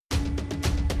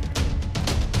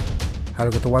Halo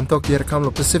katawanto, kia rekam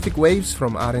lo Pacific Waves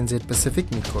from RNZ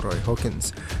Pacific, Nico Roy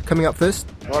Hawkins. Coming up first,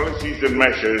 policies and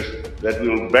measures that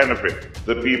will benefit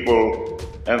the people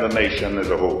and the nation as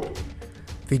a whole.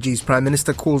 Fiji's Prime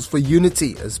Minister calls for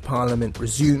unity as Parliament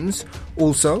resumes.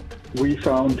 Also, we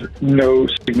found no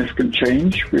significant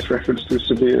change with reference to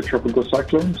severe tropical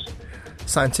cyclones.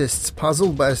 Scientists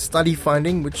puzzled by a study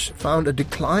finding which found a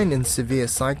decline in severe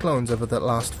cyclones over the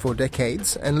last 4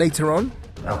 decades. And later on,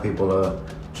 our people are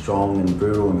strong and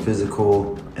brutal and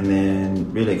physical, and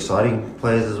then really exciting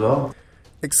players as well.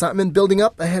 Excitement building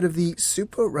up ahead of the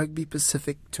Super Rugby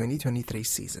Pacific 2023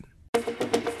 season.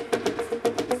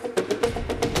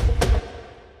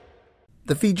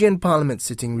 The Fijian Parliament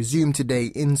sitting resumed today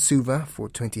in Suva for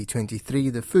 2023,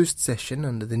 the first session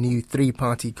under the new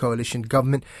three-party coalition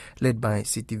government led by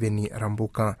Sitiveni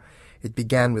Rabuka. It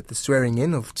began with the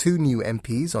swearing-in of 2 new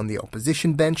MPs on the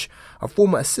opposition bench, a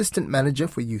former assistant manager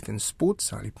for youth and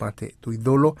sports, Alipate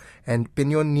Tuidolo, and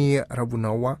Penyoni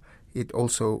Rabunawa. It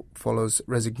also follows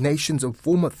resignations of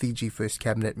former Fiji First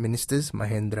Cabinet Ministers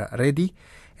Mahendra Reddy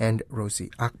and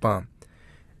Rosie Akbar.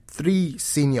 3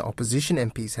 senior opposition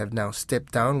MPs have now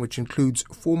stepped down, which includes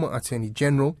former Attorney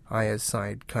General Ayaz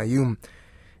Said Qayyum.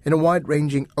 In a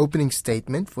wide-ranging opening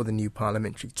statement for the new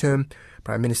parliamentary term,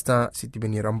 Prime Minister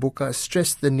Sitiveni Rabuka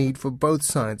stressed the need for both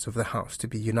sides of the House to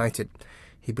be united.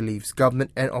 He believes government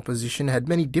and opposition had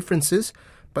many differences,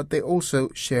 but they also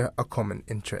share a common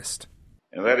interest.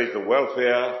 And that is the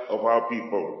welfare of our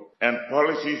people and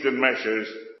policies and measures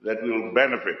that will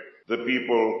benefit the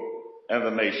people and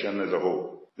the nation as a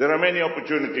whole. There are many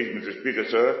opportunities, Mr. Speaker,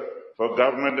 sir, for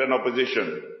government and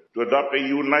opposition to adopt a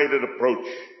united approach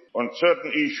on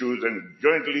certain issues and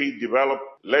jointly develop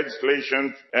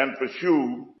legislation and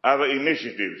pursue other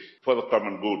initiatives for the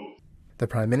common good. The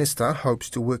Prime Minister hopes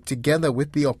to work together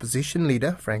with the opposition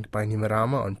leader, Frank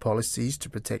Bainimarama, on policies to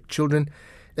protect children,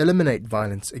 eliminate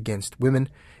violence against women,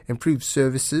 improve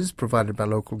services provided by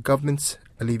local governments,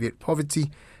 alleviate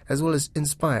poverty, as well as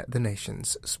inspire the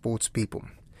nation's sports people.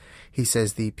 He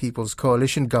says the People's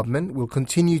Coalition government will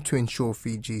continue to ensure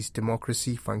Fiji's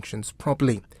democracy functions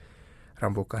properly.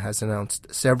 Rabuka has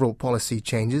announced several policy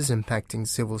changes impacting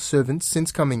civil servants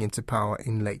since coming into power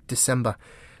in late December.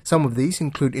 Some of these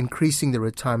include increasing the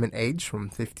retirement age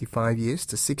from 55 years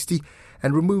to 60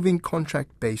 and removing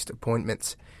contract-based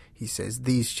appointments. He says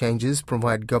these changes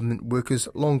provide government workers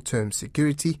long-term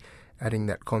security, adding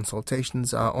that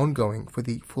consultations are ongoing for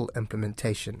the full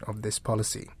implementation of this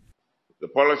policy. The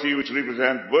policy which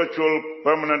represents virtual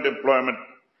permanent employment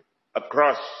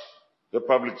across the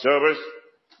public service,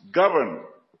 governed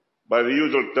by the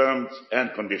usual terms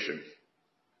and conditions.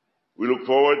 We look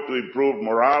forward to improved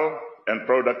morale and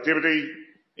productivity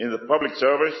in the public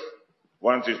service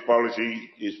once this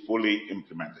policy is fully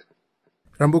implemented.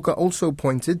 Rabuka also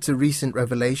pointed to recent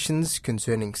revelations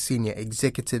concerning senior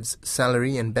executives'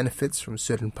 salary and benefits from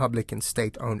certain public and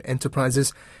state-owned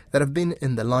enterprises that have been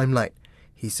in the limelight.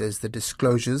 He says the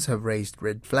disclosures have raised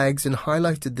red flags and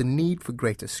highlighted the need for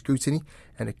greater scrutiny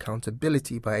and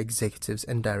accountability by executives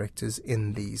and directors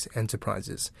in these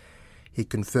enterprises. He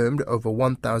confirmed over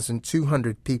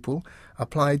 1,200 people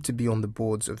applied to be on the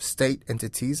boards of state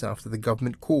entities after the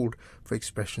government called for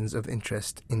expressions of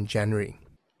interest in January.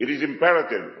 It is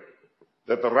imperative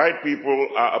that the right people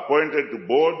are appointed to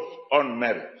boards on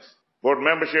merit. Board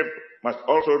membership must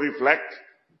also reflect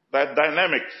the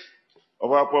dynamics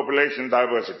of our population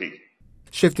diversity.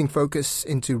 Shifting focus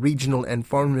into regional and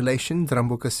foreign relations,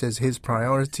 Rabuka says his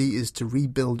priority is to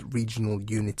rebuild regional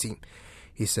unity.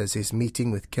 He says his meeting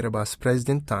with Kiribati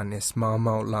President Tanes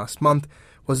Maumau last month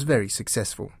was very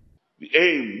successful. The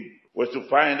aim was to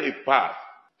find a path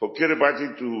for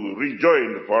Kiribati to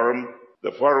rejoin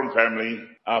the Forum family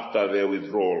after their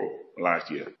withdrawal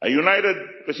last year. A united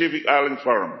Pacific Islands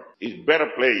Forum is better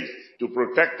placed to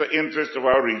protect the interests of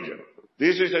our region.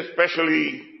 This is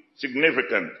especially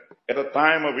significant at a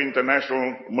time of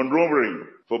international maneuvering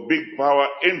for big power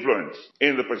influence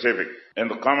in the Pacific and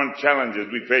the common challenges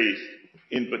we face,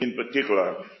 in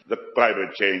particular the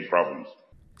climate change problems.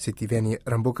 Sitiveni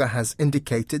Rabuka has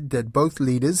indicated that both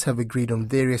leaders have agreed on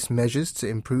various measures to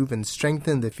improve and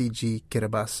strengthen the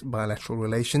Fiji-Kiribati bilateral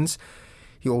relations.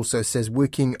 He also says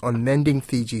working on mending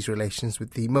Fiji's relations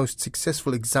with the most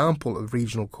successful example of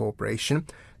regional cooperation,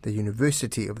 the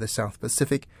University of the South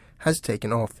Pacific, has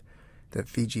taken off. The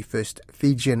Fiji First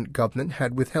Fijian government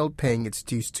had withheld paying its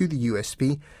dues to the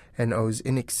USP and owes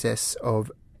in excess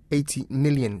of 80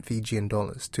 million Fijian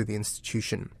dollars to the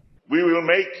institution. We will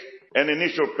make an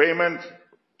initial payment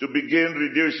to begin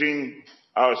reducing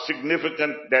our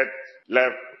significant debt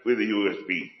left with the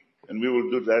USP, and we will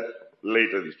do that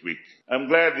later this week. I'm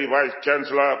glad the Vice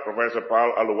Chancellor, Professor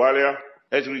Paul Ahluwalia,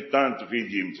 has returned to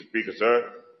Fiji, Mr. Speaker,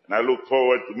 sir, and I look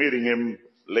forward to meeting him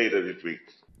later this week.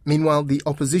 Meanwhile, the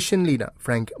opposition leader,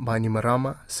 Frank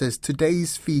Bainimarama, says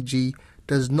today's Fiji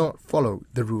does not follow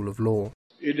the rule of law.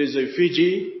 It is a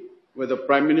Fiji where the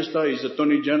Prime Minister, his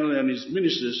Attorney General and his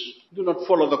ministers do not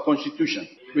follow the Constitution,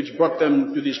 which brought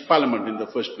them to this Parliament in the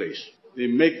first place. They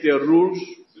make their rules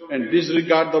and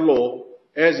disregard the law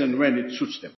as and when it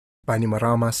suits them.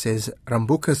 Bainimarama says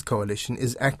Rambuka's coalition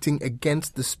is acting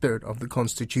against the spirit of the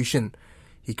Constitution.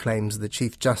 He claims the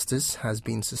Chief Justice has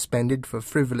been suspended for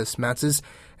frivolous matters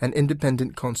and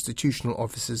independent constitutional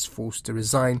officers forced to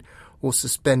resign or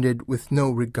suspended with no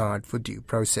regard for due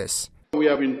process. We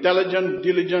have intelligent,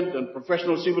 diligent and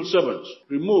professional civil servants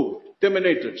removed,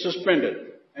 terminated, suspended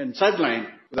and sidelined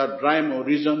without rhyme or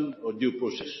reason or due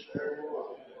process.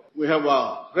 We have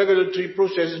our regulatory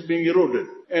processes being eroded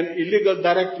and illegal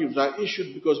directives are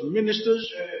issued because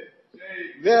ministers,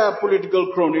 their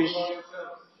political cronies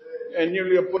and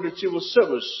newly appointed civil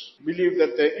service believe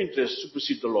that their interests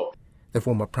supersede the law. The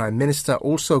former Prime Minister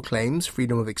also claims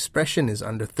freedom of expression is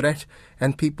under threat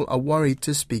and people are worried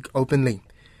to speak openly.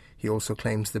 He also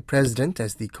claims the President,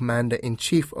 as the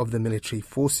Commander-in-Chief of the military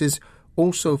forces,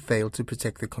 also failed to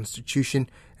protect the Constitution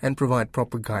and provide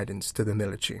proper guidance to the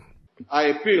military. I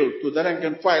appeal to the rank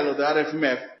and file of the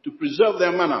RFMF to preserve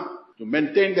their manner, to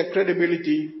maintain their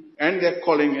credibility and their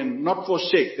calling and not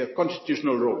forsake their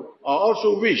constitutional role. I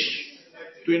also wish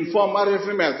to inform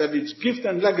RFMF that its gift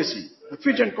and legacy, the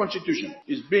Fijian Constitution,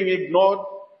 is being ignored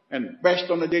and bashed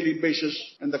on a daily basis,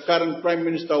 and the current Prime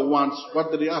Minister wants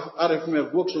what the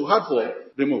RFMF works so hard for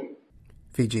removed.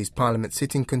 Fiji's Parliament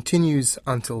sitting continues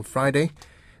until Friday.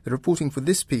 The reporting for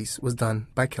this piece was done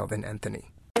by Kelvin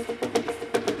Anthony.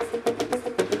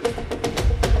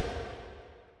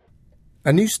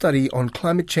 A new study on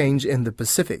climate change in the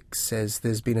Pacific says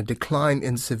there's been a decline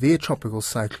in severe tropical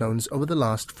cyclones over the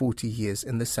last 40 years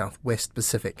in the Southwest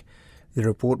Pacific. The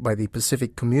report by the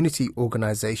Pacific Community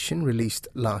Organization, released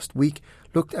last week,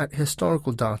 looked at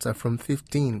historical data from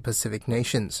 15 Pacific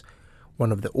nations.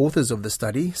 One of the authors of the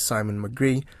study, Simon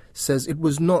McGree, says it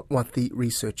was not what the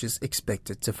researchers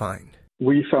expected to find.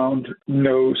 We found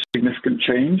no significant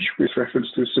change with reference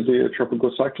to severe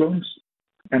tropical cyclones,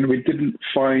 and we didn't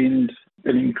find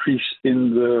an increase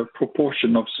in the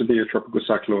proportion of severe tropical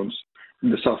cyclones in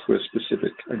the Southwest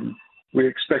Pacific. And we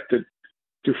expected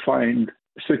to find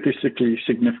statistically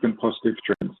significant positive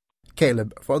trends.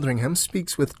 Caleb Fotheringham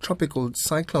speaks with tropical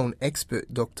cyclone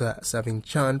expert Dr. Savin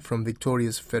Chand from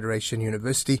Victoria's Federation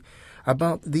University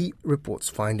about the report's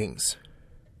findings.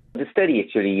 The study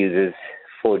actually uses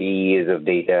 40 years of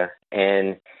data,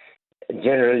 and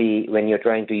generally when you're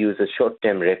trying to use a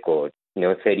short-term record,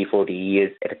 30, 40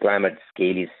 years at a climate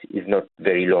scale is not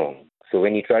very long. So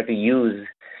when you try to use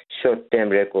short-term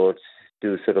records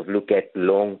to sort of look at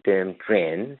long-term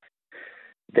trends,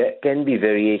 there can be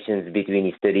variations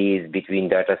between studies, between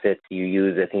data sets you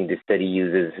use. I think the study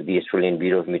uses the Australian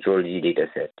Bureau of Meteorology data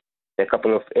set. There are a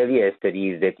couple of earlier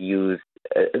studies that use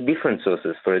different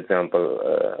sources, for example,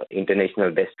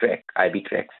 International Best Track, IB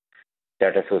Tracks,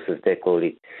 data sources they call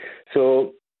it.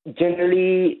 So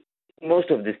generally,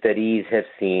 most of the studies have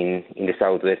seen in the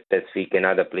Southwest Pacific and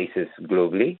other places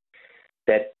globally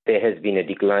that there has been a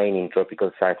decline in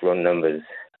tropical cyclone numbers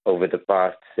over the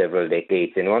past several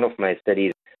decades. And one of my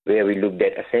studies where we looked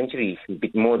at a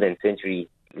bit more than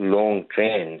century-long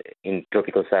trend in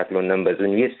tropical cyclone numbers,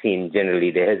 when we have seen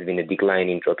generally there has been a decline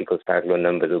in tropical cyclone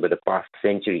numbers over the past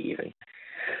century even.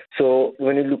 So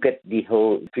when you look at the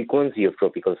whole frequency of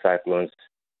tropical cyclones,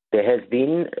 there has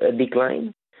been a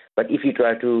decline. But if you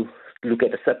try to look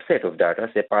at a subset of data,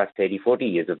 say past 30, 40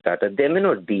 years of data, there may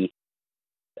not be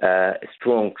a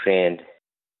strong trend.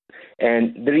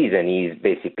 And the reason is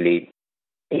basically,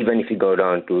 even if you go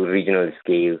down to regional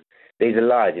scale, there is a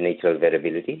large natural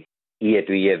variability,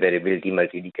 year-to-year variability,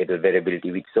 multi-decadal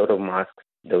variability, which sort of masks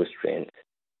those trends.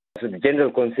 So the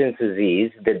general consensus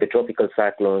is that the tropical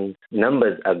cyclone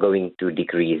numbers are going to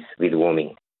decrease with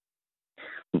warming.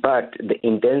 But the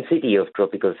intensity of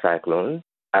tropical cyclones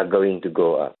are going to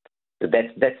go up. So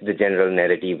that's the general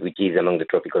narrative which is among the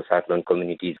tropical cyclone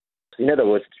communities. In other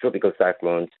words, tropical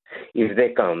cyclones, if they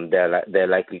come, they're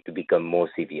likely to become more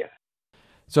severe.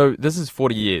 So this is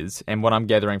 40 years, and what I'm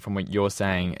gathering from what you're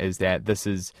saying is that this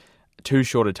is too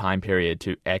short a time period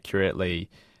to accurately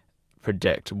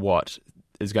predict what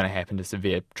is going to happen to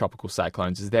severe tropical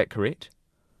cyclones. Is that correct?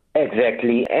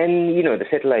 Exactly. And, the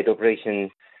satellite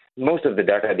operations most of the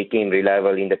data became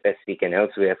reliable in the Pacific and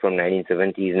elsewhere from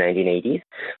 1970s, 1980s.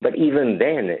 But even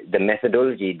then, the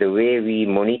methodology, the way we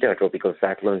monitor tropical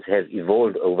cyclones has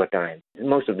evolved over time.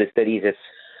 Most of the studies have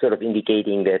sort of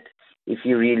indicating that if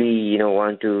you really,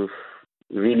 want to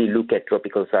really look at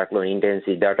tropical cyclone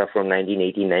intensity, data from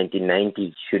 1980,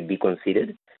 1990 should be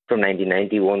considered from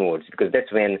 1990 onwards, because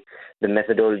that's when the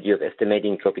methodology of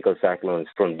estimating tropical cyclones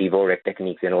from Dvorak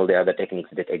techniques and all the other techniques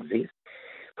that exist,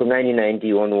 from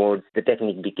 1990 onwards, the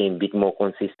technique became a bit more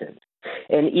consistent.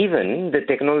 And even the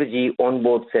technology on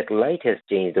board satellite has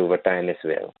changed over time as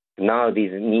well. Now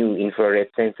these new infrared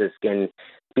sensors can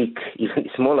pick even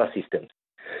smaller systems.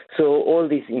 So all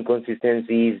these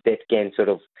inconsistencies that can sort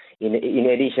of, in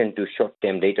addition to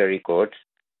short-term data records,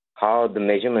 how the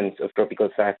measurements of tropical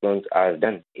cyclones are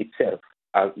done itself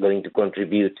are going to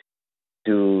contribute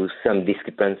to some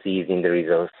discrepancies in the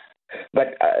results.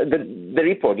 But the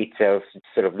report itself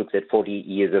sort of looks at 40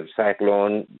 years of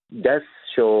cyclone, does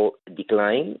show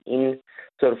decline in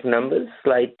sort of numbers,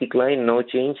 slight decline, no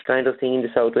change kind of thing in the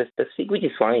Southwest Pacific, which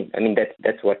is fine. I mean,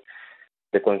 that's what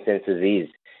the consensus is.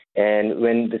 And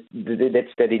when that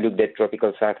study looked at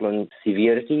tropical cyclone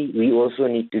severity, we also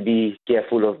need to be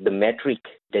careful of the metric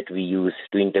that we use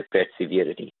to interpret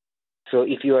severity. So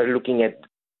if you are looking at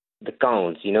the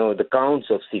counts, the counts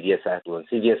of severe cyclones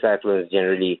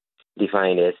generally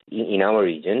defined as, in our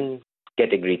region,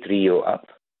 category 3 or up,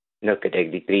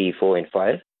 category 3, 4, and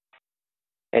 5.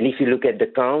 And if you look at the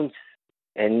counts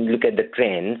and look at the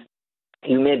trends,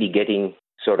 you may be getting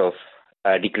sort of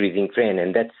a decreasing trend,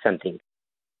 and that's something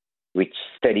which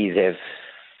studies have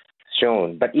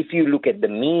shown. But if you look at the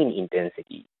mean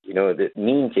intensity, the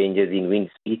mean changes in wind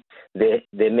speed,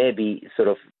 there may be sort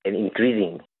of an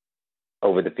increasing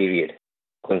over the period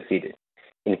considered,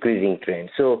 increasing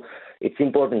trend. So it's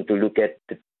important to look at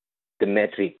the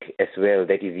metric as well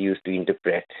that is used to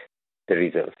interpret the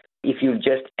results. If you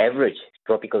just average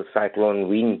tropical cyclone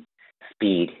wind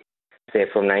speed, say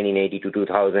from 1980 to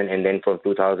 2000 and then from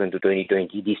 2000 to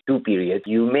 2020, these two periods,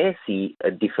 you may see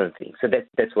a different thing. So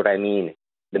that's what I mean.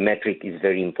 The metric is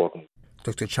very important.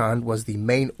 Dr. Chand was the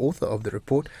main author of the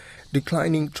report,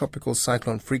 Declining Tropical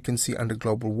Cyclone Frequency Under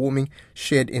Global Warming,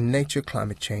 shared in Nature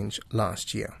Climate Change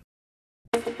last year.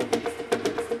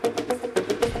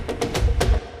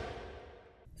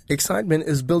 Excitement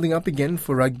is building up again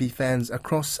for rugby fans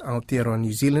across Aotearoa,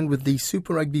 New Zealand, with the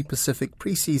Super Rugby Pacific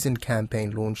pre-season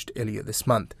campaign launched earlier this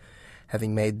month.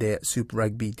 Having made their Super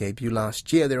Rugby debut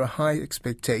last year, there are high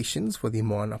expectations for the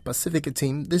Moana Pacifica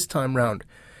team this time round.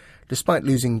 Despite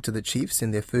losing to the Chiefs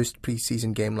in their first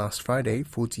pre-season game last Friday,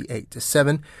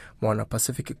 48-7, Moana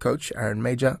Pacifica coach Aaron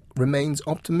Major remains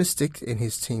optimistic in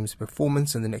his team's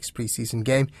performance in the next pre-season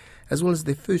game, as well as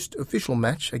their first official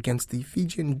match against the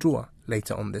Fijian Drua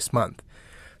later on this month.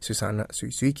 Susana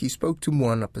Suisuiki spoke to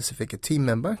Moana Pacifica team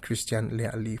member Christian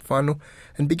Lealifano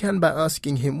and began by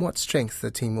asking him what strength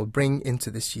the team will bring into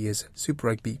this year's Super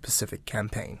Rugby Pacific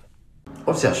campaign.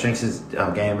 Obviously our strength is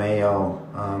our game,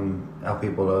 our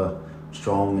people are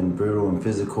strong and brutal and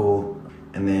physical,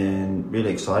 and then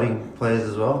really exciting players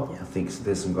as well. Yeah. I think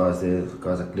there's some guys there,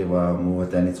 guys like Lewa, Moa,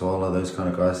 Danny Toala, those kind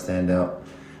of guys stand out.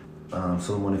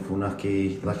 Solomone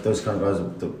Funaki, like those kind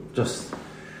of guys, just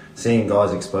seeing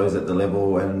guys exposed at the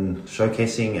level and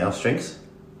showcasing our strengths.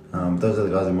 Those are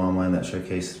the guys in my mind that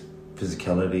showcase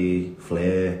physicality,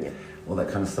 flair, yeah, all that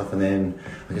kind of stuff. And then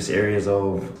I guess areas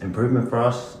of improvement for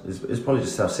us is probably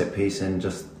just our set piece and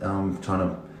just trying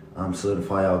to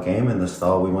solidify our game and the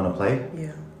style we want to play.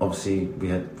 Yeah. Obviously we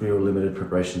had real limited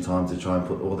preparation time to try and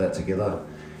put all that together,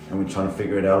 and we're trying to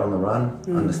figure it out on the run,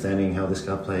 understanding how this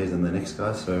guy plays and the next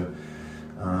guy. So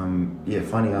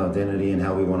finding our identity and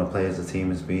how we want to play as a team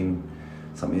has been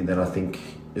something that I think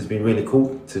has been really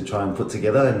cool to try and put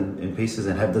together in pieces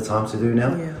and have the time to do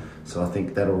now. Yeah. So I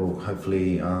think that'll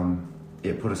hopefully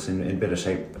put us in better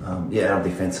shape. Our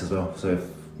defence as well. So if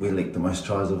we leak the most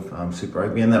tries of Super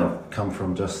Rugby, and that'll come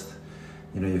from just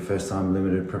your first time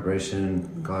limited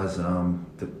preparation, guys,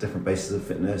 the different bases of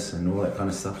fitness and all that kind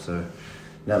of stuff. So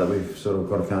now that we've sort of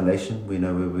got a foundation, we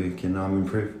know where we can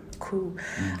improve. Cool.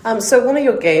 So one of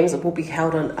your games will be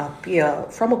held on Apia.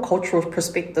 From a cultural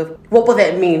perspective, what will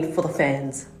that mean for the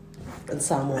fans in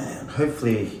Samoa? Man,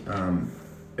 hopefully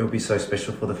it'll be so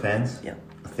special for the fans. Yeah.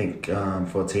 I think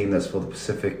for a team that's for the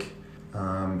Pacific,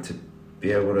 to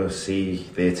be able to see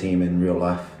their team in real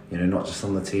life, not just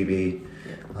on the TV,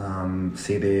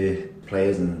 see their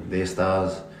players and their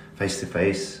stars face to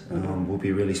face will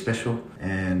be really special.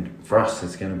 And for us,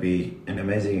 it's going to be an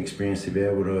amazing experience to be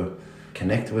able to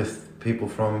connect with people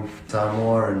from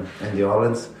Samoa and the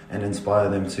islands and inspire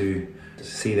them to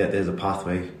see that there's a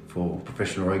pathway for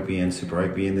professional rugby and Super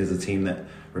Rugby, and there's a team that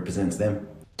represents them.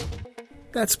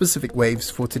 That's Pacific Waves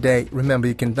for today. Remember,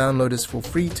 you can download us for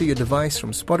free to your device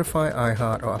from Spotify,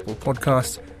 iHeart or Apple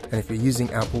Podcasts. And if you're using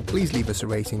Apple, please leave us a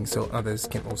rating so others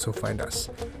can also find us.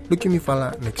 Luki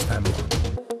Mifala, next time on.